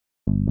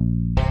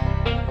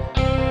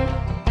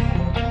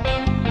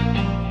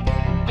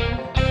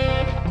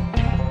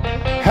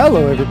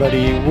Hello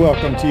everybody,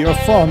 welcome to your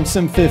Farm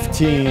Sim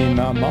 15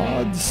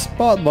 mod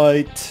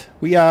spotlight.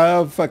 We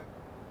have a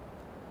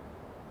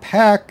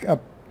pack, a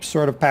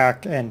sort of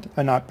pack, and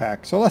a not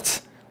pack. So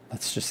let's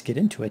just get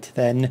into it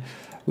then.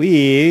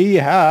 We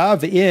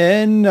have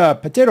in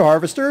potato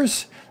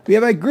harvesters, we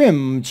have a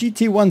Grim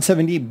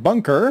GT170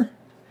 bunker,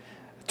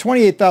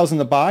 28,000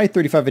 to buy,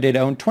 35 a day to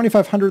own,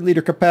 2,500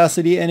 liter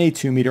capacity, and a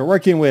 2 meter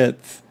working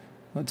width.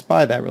 Let's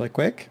buy that really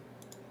quick.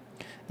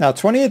 Now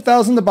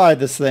 28,000 to buy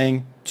this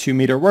thing, 2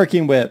 meter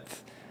working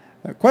width.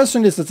 The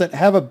question is, does it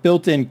have a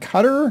built-in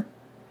cutter?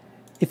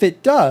 If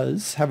it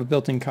does have a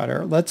built-in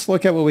cutter, let's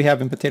look at what we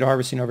have in potato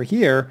harvesting over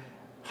here.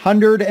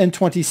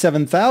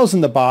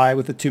 127,000 to buy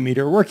with a 2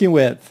 meter working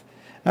width.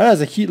 Now that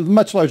has a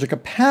much larger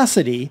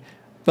capacity,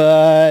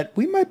 but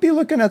we might be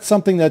looking at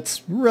something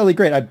that's really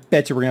great. I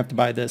bet you we're gonna have to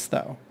buy this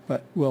though,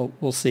 but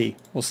we'll see.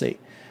 We'll see.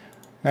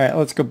 All right,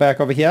 let's go back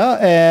over here,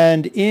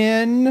 and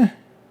in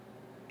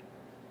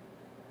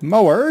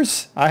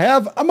mowers, I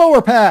have a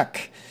mower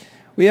pack.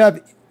 We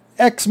have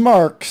X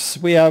marks.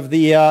 We have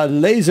the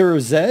Laser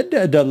Z,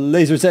 the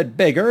Laser Z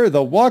bigger,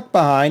 the walk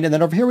behind, and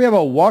then over here we have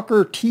a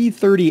Walker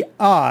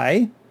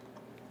T30i.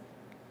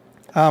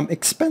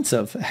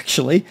 Expensive,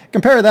 actually.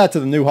 Compare that to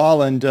the New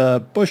Holland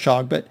Bush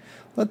Hog, but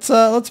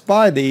let's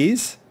buy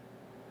these.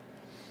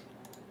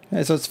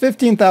 Okay, so it's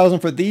 15,000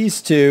 for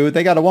these two.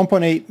 They got a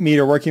 1.8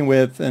 meter working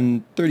width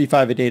and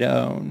 35 a day to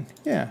own.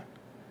 Yeah.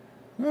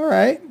 All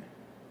right.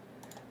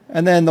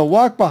 And then the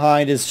walk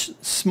behind is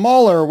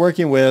smaller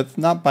working width,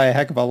 not by a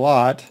heck of a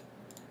lot,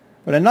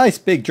 but a nice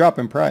big drop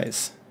in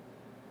price.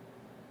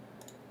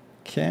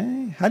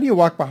 Okay. How do you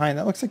walk behind?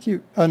 That looks like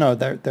you... Oh, no,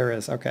 there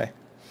is. Okay.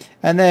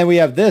 And then we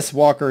have this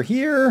walker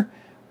here,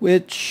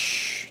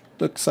 which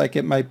looks like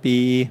it might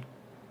be...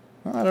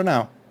 I don't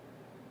know.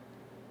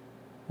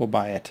 We'll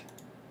buy it.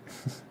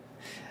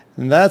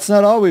 And that's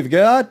not all we've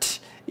got.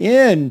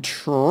 In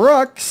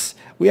trucks,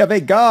 we have a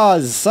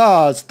Gaz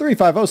Saz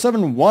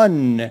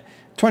 35071.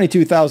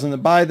 22,000 to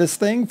buy this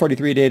thing,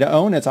 43 a day to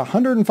own. It's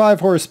 105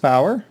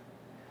 horsepower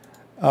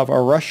of a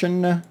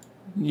Russian,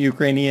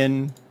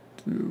 Ukrainian,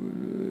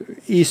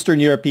 Eastern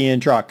European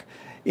truck.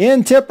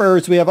 In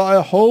tippers, we have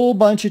a whole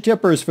bunch of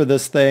tippers for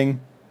this thing.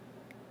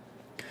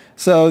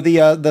 So the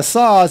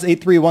Saz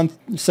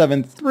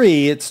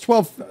 83173, it's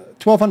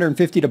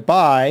 1,250 to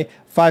buy,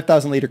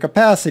 5,000 liter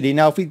capacity.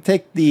 Now if we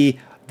take the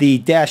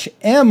Dash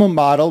M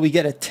model, we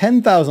get a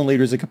 10,000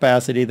 liters of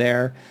capacity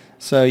there.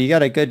 So you got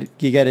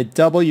to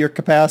double your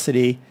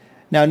capacity.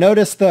 Now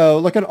notice though,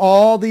 look at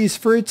all these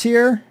fruits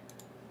here.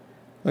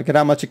 Look at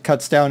how much it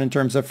cuts down in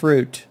terms of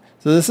fruit.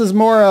 So this is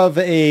more of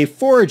a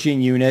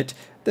foraging unit.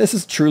 This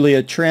is truly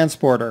a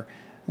transporter.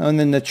 And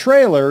then the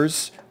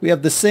trailers, we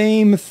have the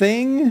same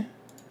thing.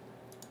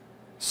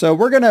 So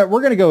we're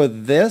gonna go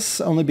with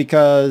this only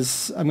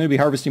because I'm gonna be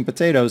harvesting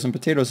potatoes, and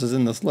potatoes is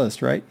in this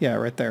list, right? Yeah,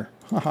 right there.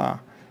 Haha.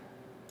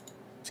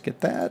 Let's get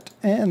that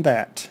and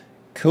that.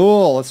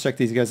 Cool. Let's check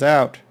these guys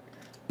out.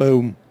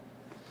 Boom.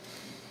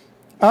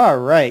 All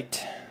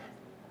right.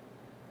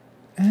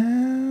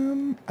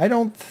 I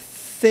don't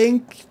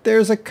think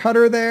there's a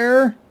cutter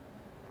there,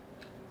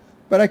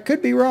 but I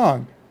could be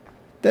wrong.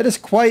 That is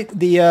quite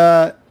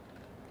the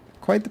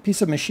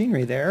piece of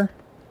machinery there.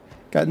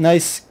 Got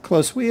nice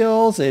close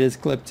wheels. It is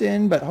clipped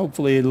in, but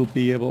hopefully we'll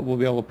be able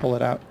to pull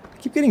it out. I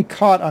keep getting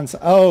caught on.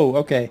 Oh,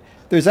 okay.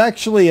 There's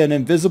actually an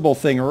invisible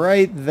thing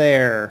right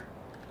there.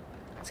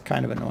 It's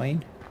kind of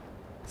annoying.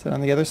 Is it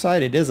on the other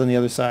side? It is on the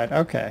other side.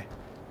 Okay.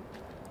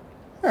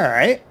 All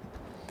right.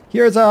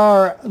 Here's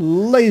our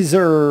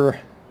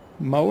laser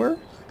mower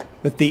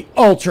with the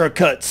Ultra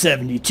Cut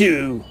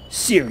 72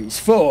 Series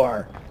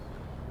 4.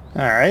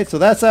 All right, so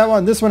that's that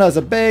one. This one has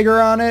a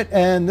bagger on it,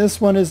 and this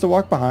one is the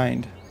walk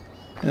behind.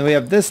 And then we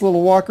have this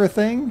little walker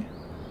thing.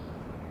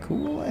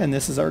 Cool. And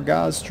this is our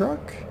Gaz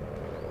truck.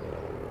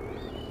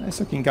 Nice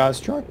looking Gaz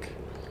truck.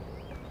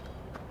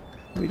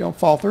 We don't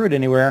fall through it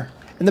anywhere.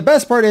 And the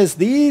best part is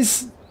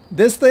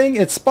this thing,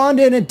 it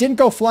spawned in and didn't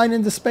go flying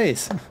into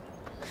space.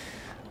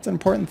 It's an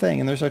important thing.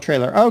 And there's our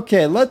trailer.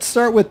 Okay, let's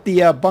start with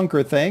the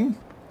bunker thing.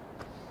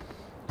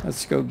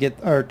 Let's go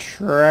get our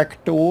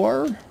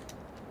tractor.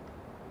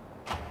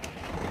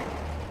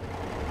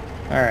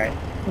 Alright,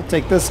 we'll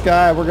take this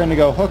guy. We're going to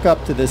go hook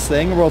up to this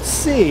thing. We'll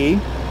see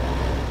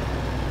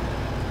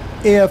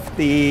if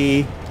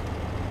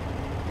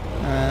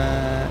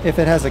if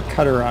it has a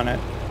cutter on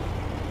it.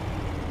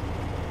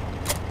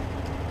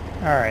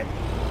 Alright.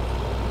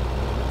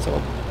 So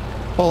we'll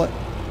pull it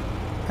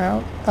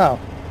out. Oh,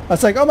 I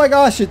was like, oh my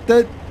gosh,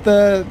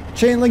 the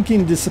chain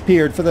linking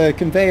disappeared for the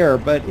conveyor,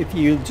 but if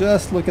you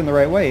just look in the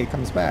right way, it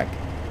comes back.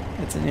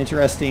 It's an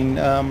interesting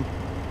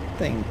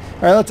thing.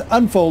 All right, let's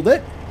unfold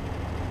it.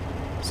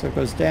 So it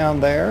goes down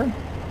there.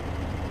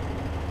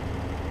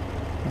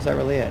 Is that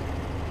really it?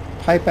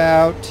 Pipe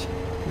out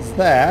is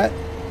that.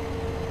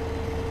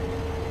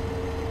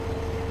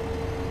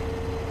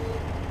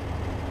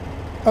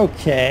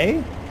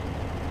 Okay.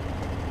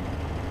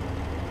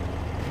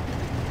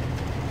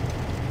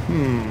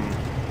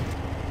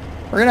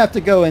 We're gonna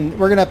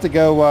have to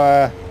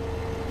go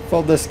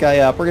Fold this guy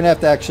up. We're going to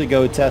have to actually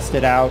go test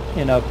it out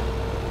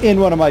in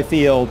one of my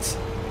fields.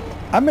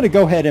 I'm going to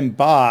go ahead and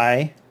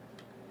buy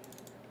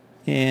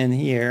in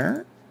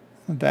here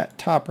that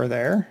topper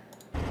there,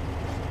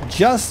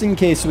 just in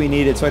case we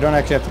need it, so I don't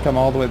actually have to come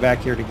all the way back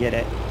here to get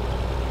it.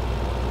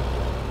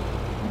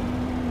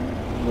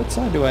 What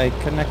side do I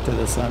connect to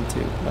this onto?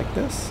 Like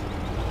this?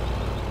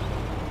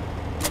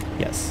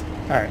 Yes.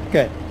 Alright,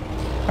 good.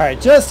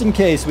 Alright, just in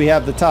case we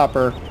have the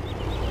topper,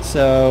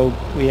 so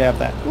we have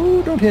that.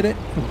 Ooh, don't hit it.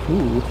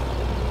 Ooh.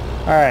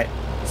 Alright,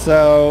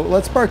 so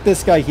let's park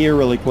this guy here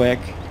really quick,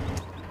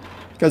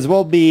 because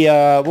we'll be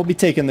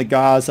taking the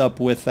gauze up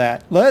with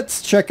that.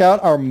 Let's check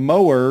out our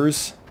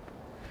mowers.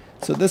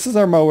 So this is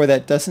our mower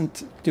that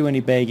doesn't do any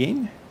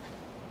bagging.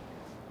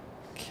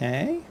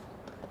 Okay.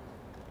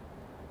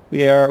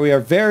 We are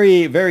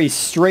very, very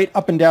straight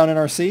up and down in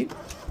our seat.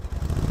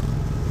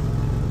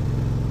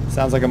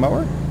 Sounds like a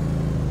mower.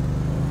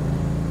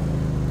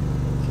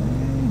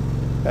 Okay.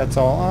 That's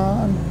all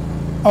on.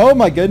 Oh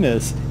my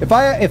goodness. If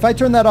I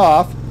turn that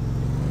off,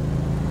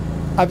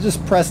 I've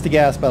just pressed the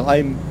gas pedal.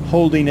 I'm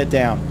holding it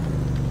down.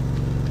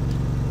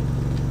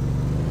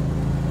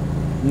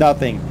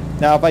 Nothing.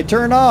 Now if I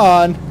turn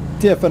on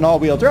diff and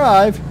all-wheel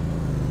drive,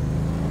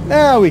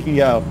 now we can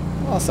go.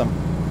 Awesome.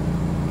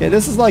 Okay,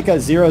 this is like a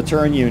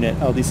zero-turn unit.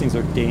 Oh, these things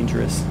are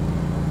dangerous.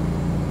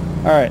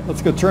 Alright,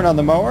 let's go turn on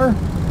the mower.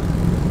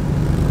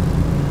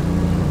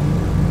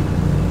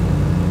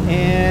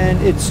 And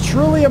it's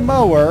truly a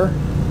mower.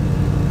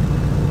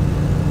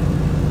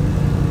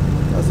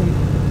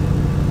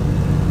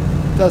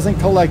 Doesn't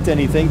collect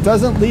anything.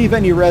 Doesn't leave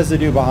any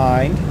residue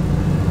behind.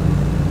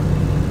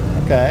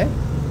 Okay.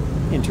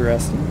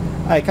 Interesting.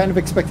 I kind of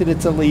expected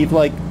it to leave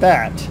like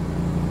that.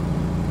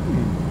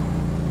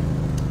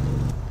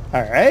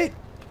 Alright.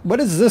 What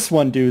does this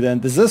one do then?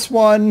 Does this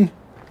one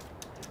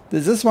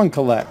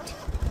collect?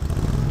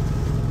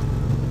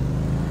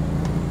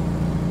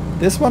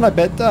 This one I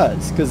bet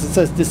does, because it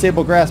says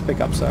disable grass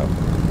pickup, so.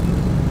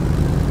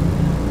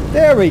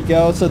 There we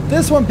go. So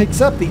this one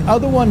picks up, the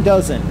other one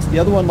doesn't. The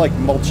other one like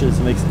mulches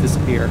and makes it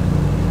disappear.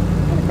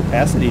 What kind of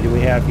capacity do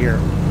we have here?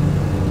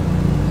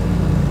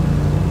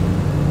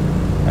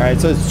 Alright,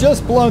 so it's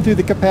just blown through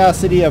the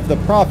capacity of the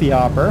Profi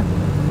hopper,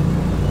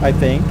 I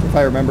think, if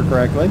I remember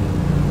correctly.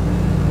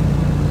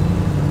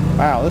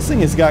 Wow, this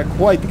thing has got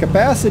quite the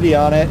capacity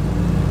on it.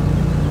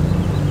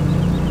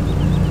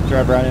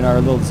 Drive around in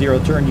our little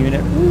zero-turn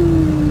unit.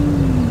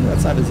 Woo!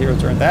 That's not a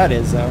zero-turn. That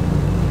is, though.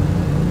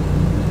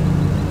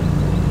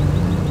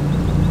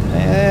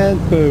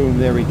 And boom,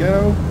 there we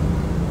go.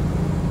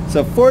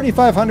 So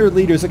 4,500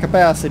 liters of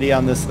capacity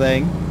on this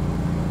thing.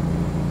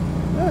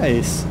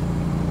 Nice.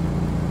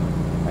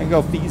 I can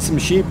go feed some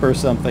sheep or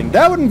something.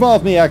 That would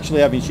involve me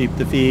actually having sheep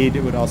to feed.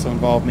 It would also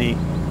involve me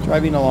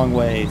driving a long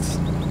ways.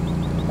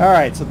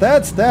 Alright, so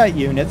that's that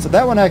unit. So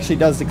that one actually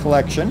does the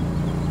collection.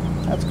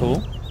 That's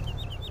cool.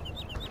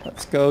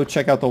 Let's go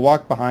check out the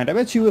walk behind. I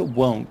bet you it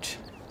won't.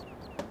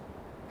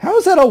 How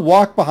is that a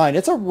walk behind?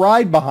 It's a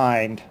ride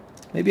behind.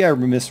 Maybe I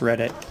misread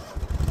it.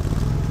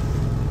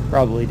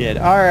 Probably did.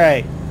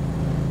 Alright.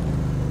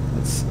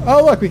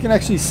 Oh look, we can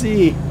actually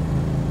see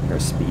our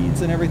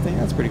speeds and everything.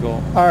 That's pretty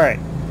cool. Alright.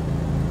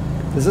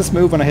 Does this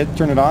move when I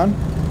turn it on?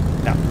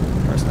 No,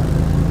 of course not.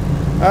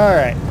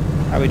 Alright.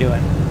 How we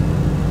doing?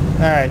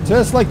 Alright,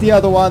 just like the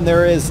other one,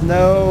 there is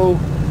no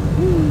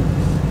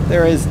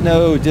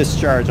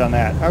discharge on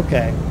that.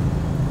 Okay.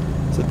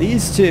 So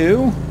these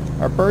two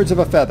are birds of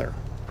a feather.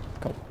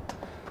 Cool.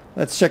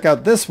 Let's check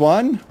out this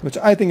one, which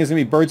I think is going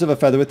to be birds of a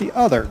feather with the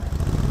other.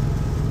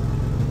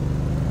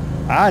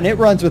 Ah, and it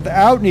runs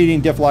without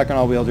needing diff lock and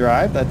all-wheel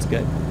drive. That's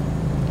good.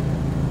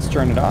 Let's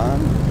turn it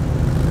on.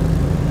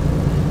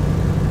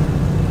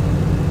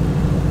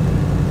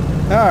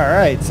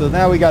 Alright, so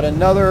now we got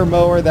another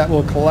mower that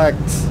will collect.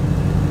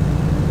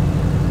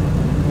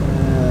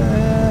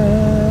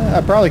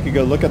 I probably could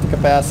go look at the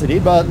capacity,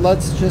 but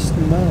let's just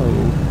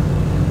mow.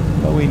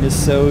 Mowing is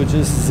so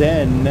just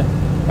zen.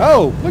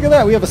 Oh, look at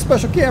that. We have a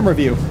special camera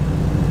view.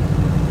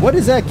 What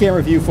is that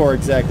camera view for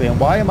exactly, and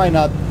why am I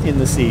not in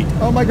the seat?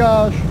 Oh my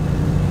gosh.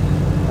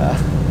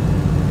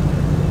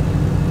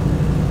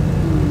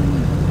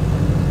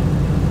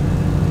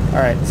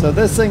 Alright, so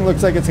this thing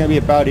looks like it's going to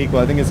be about equal.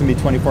 I think it's going to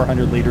be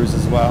 2,400 liters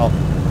as well.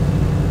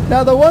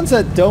 Now, the ones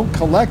that don't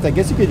collect, I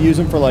guess you could use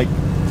them for, like,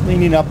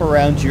 cleaning up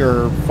around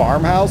your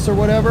farmhouse or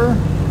whatever.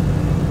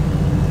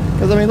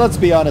 Because, I mean, let's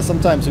be honest,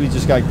 sometimes we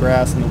just got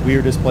grass in the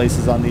weirdest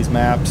places on these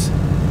maps.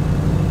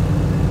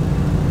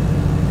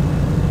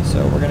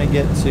 So we're going to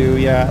get to,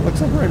 yeah, it looks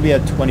like we're going to be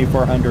at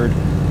 2,400.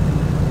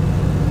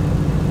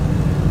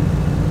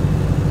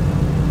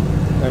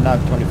 Or not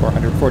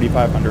 2,400,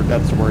 4,500,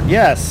 that's the word.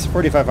 Yes,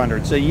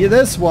 4,500. So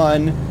this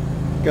one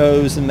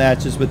goes and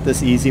matches with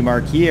this easy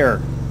mark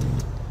here.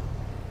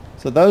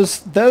 So those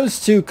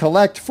two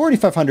collect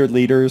 4,500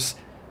 liters.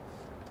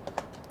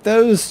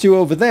 Those two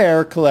over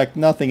there collect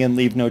nothing and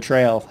leave no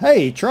trail.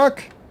 Hey,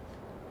 truck!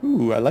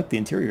 Ooh, I like the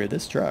interior of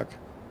this truck.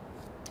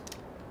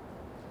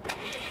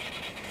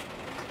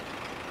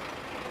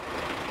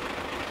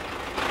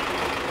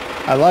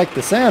 I like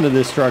the sound of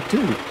this truck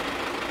too.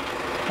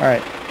 All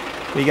right,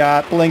 we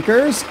got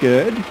blinkers,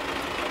 good.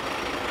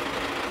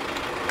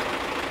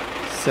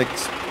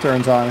 6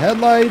 turns on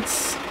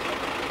headlights.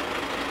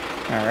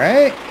 All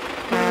right.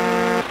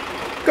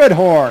 Good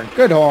horn,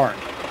 good horn.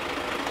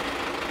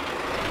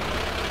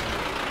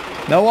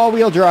 No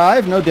all-wheel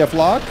drive, no diff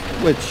lock,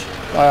 which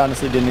I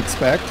honestly didn't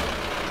expect.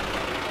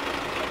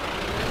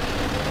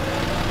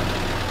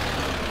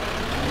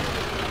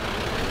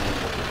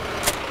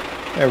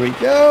 There we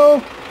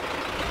go.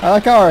 I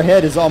like how our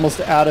head is almost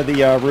out of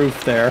the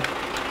roof there.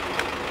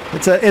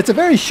 It's a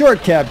very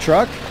short cab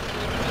truck.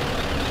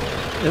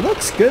 It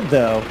looks good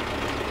though.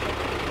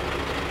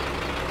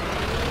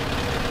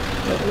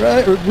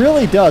 It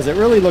really does. It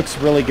really looks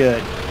really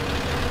good.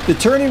 The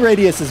turning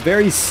radius is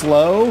very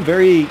slow,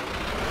 very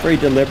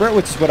deliberate,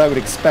 which is what I would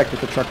expect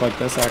with a truck like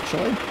this,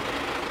 actually.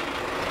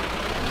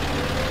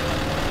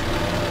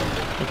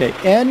 Okay,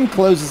 N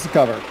closes the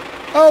cover.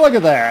 Oh, look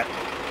at that.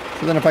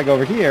 So then if I go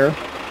over here,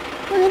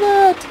 look at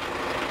that.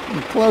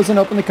 And close and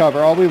open the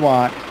cover, all we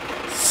want.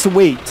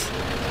 Sweet.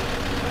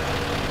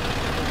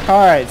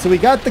 Alright, so we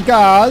got the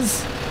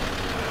gauze.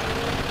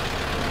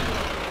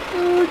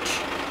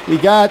 We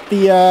got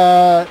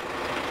the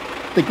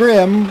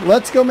Grim.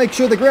 Let's go make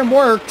sure the Grim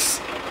works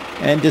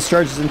and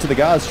discharges into the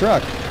gauze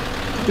truck.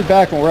 We'll be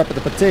back when we're up at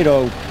the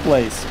potato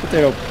place.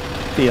 Potato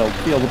field.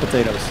 Field of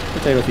potatoes.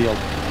 Potato field.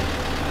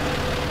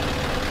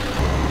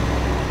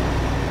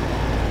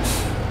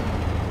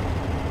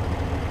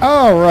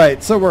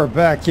 Alright, so we're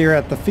back here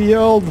at the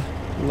field.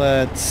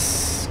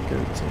 Let's go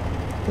to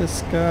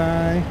this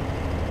guy.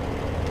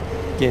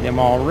 Get him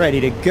all ready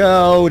to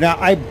go. Now,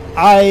 I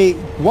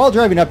while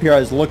driving up here, I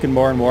was looking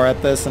more and more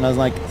at this, and I was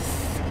like,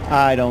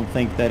 I don't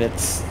think that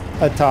it's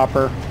a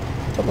topper.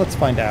 But let's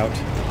find out.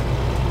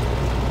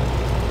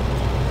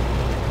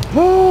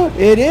 Oh,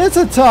 it is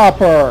a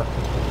topper!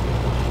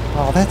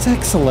 Oh, that's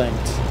excellent.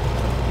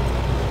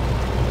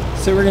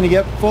 So we're going to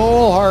get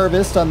full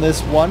harvest on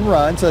this one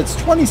run. So it's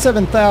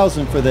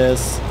 27,000 for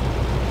this.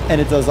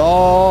 And it does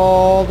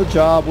all the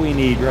job we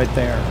need right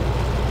there.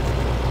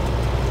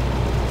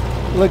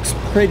 Looks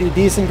pretty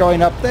decent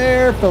going up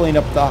there. Filling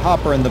up the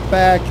hopper in the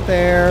back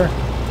there.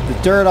 The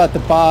dirt at the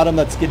bottom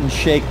that's getting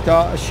shaken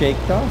off?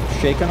 I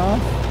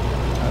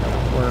don't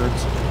know,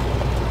 words.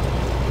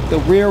 The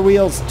rear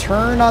wheels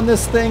turn on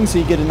this thing so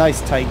you get a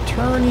nice tight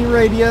turning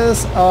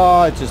radius.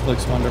 Oh, it just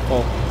looks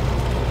wonderful.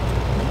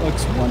 It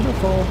looks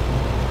wonderful.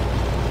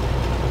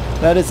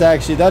 That is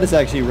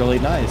actually really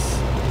nice.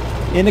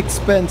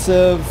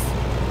 Inexpensive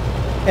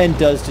and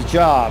does the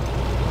job.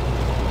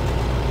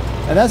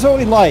 And that's what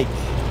we like.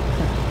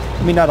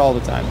 I mean, not all the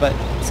time, but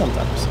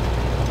sometimes.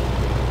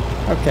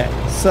 Okay,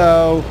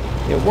 so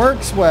it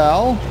works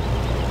well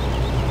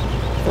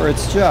for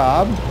its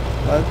job.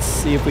 Let's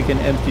see if we can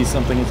empty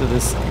something into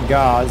this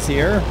gauze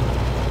here.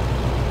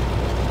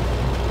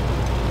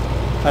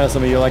 I know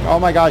some of you are like, oh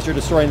my gosh, you're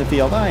destroying the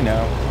field. I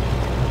know.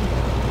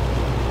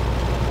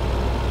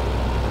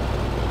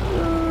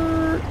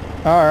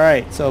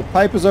 Alright, so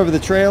pipe is over the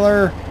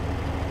trailer.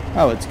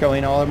 Oh, it's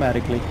going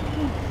automatically.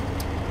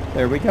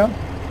 There we go.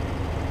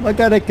 Look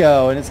at it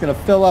go, and it's going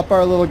to fill up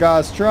our little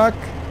gauze truck.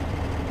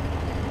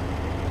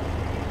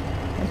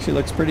 Actually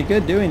looks pretty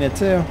good doing it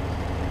too.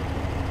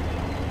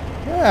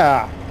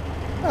 Yeah,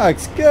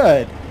 looks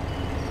good.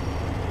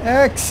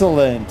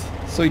 Excellent.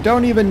 So we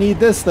don't even need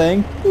this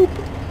thing. Boop.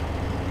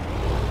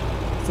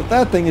 So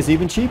that thing is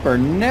even cheaper.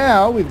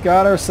 Now we've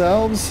got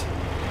ourselves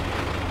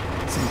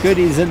some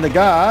goodies in the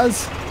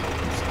gauze.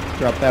 Let's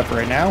drop that for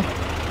right now.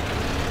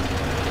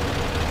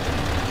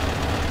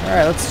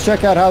 Alright, let's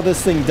check out how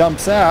this thing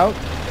dumps out.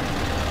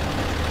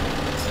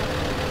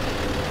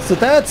 So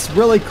that's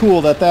really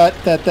cool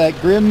that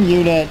Grim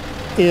unit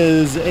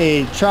is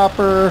a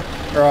chopper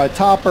or a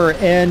topper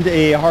and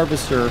a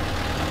harvester.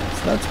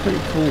 So that's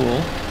pretty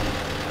cool.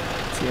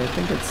 Let's see, I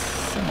think it's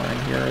somewhere in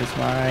here is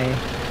my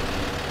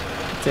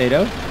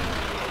potato.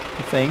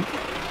 I think.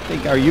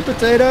 Are you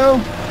potato?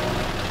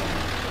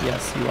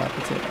 Yes, you are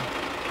potato.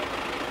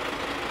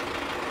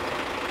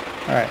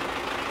 Alright.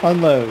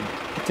 Unload.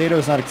 Potato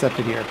is not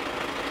accepted here.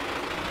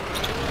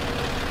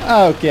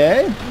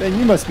 Okay, then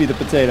you must be the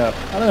potato.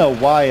 I don't know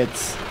why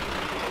it's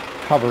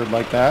covered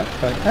like that,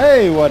 but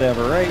hey,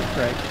 whatever, right?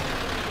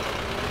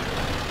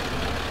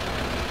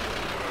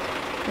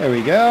 There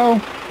we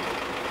go.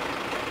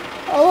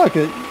 Oh, look,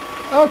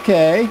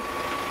 okay.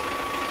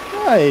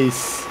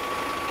 Nice.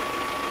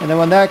 And then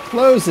when that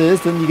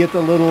closes, then you get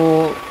the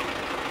little...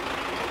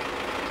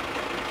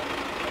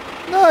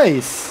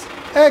 Nice.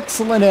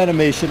 Excellent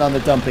animation on the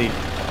dumping.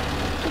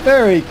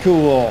 Very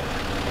cool.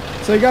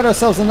 So we got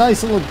ourselves a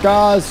nice little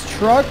gauze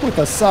truck with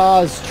a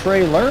Saws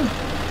trailer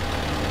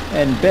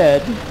and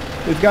bed.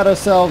 We've got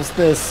ourselves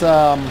this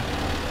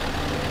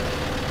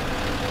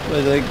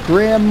with a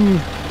Grim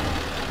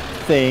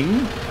thing.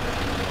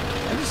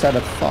 I just had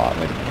a thought.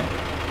 Wait a minute.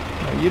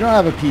 No, you don't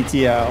have a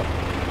PTO.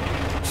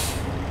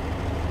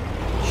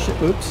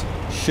 Oops.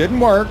 Shouldn't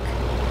work.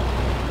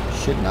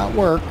 Should not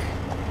work.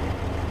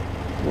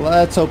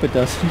 Let's hope it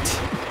doesn't.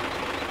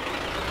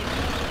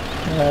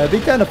 It'd be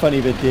kind of funny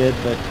if it did,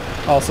 but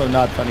also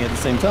not funny at the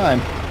same time.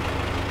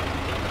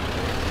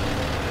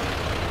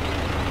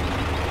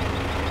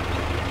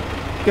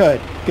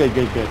 Good, good,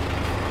 good, good.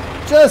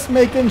 Just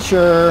making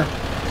sure.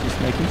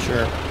 Just making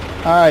sure.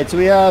 Alright, so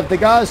we have the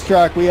Gauze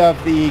truck, we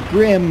have the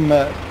Grim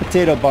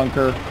potato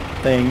bunker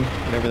thing,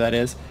 whatever that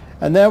is.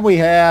 And then we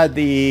had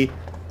the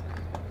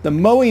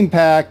mowing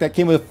pack that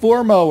came with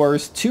 4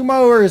 mowers. 2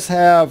 mowers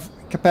have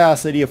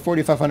capacity of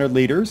 4,500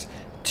 liters.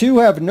 2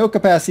 have no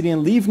capacity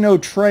and leave no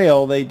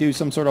trail. They do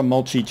some sort of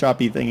mulchy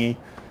choppy thingy.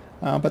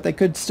 But they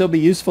could still be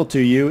useful to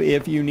you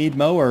if you need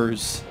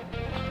mowers.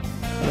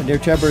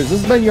 DerTebbers,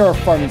 this has been your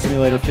Farming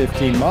Simulator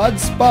 15 mod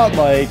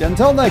spotlight.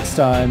 Until next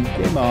time,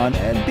 game on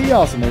and be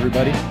awesome,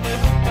 everybody.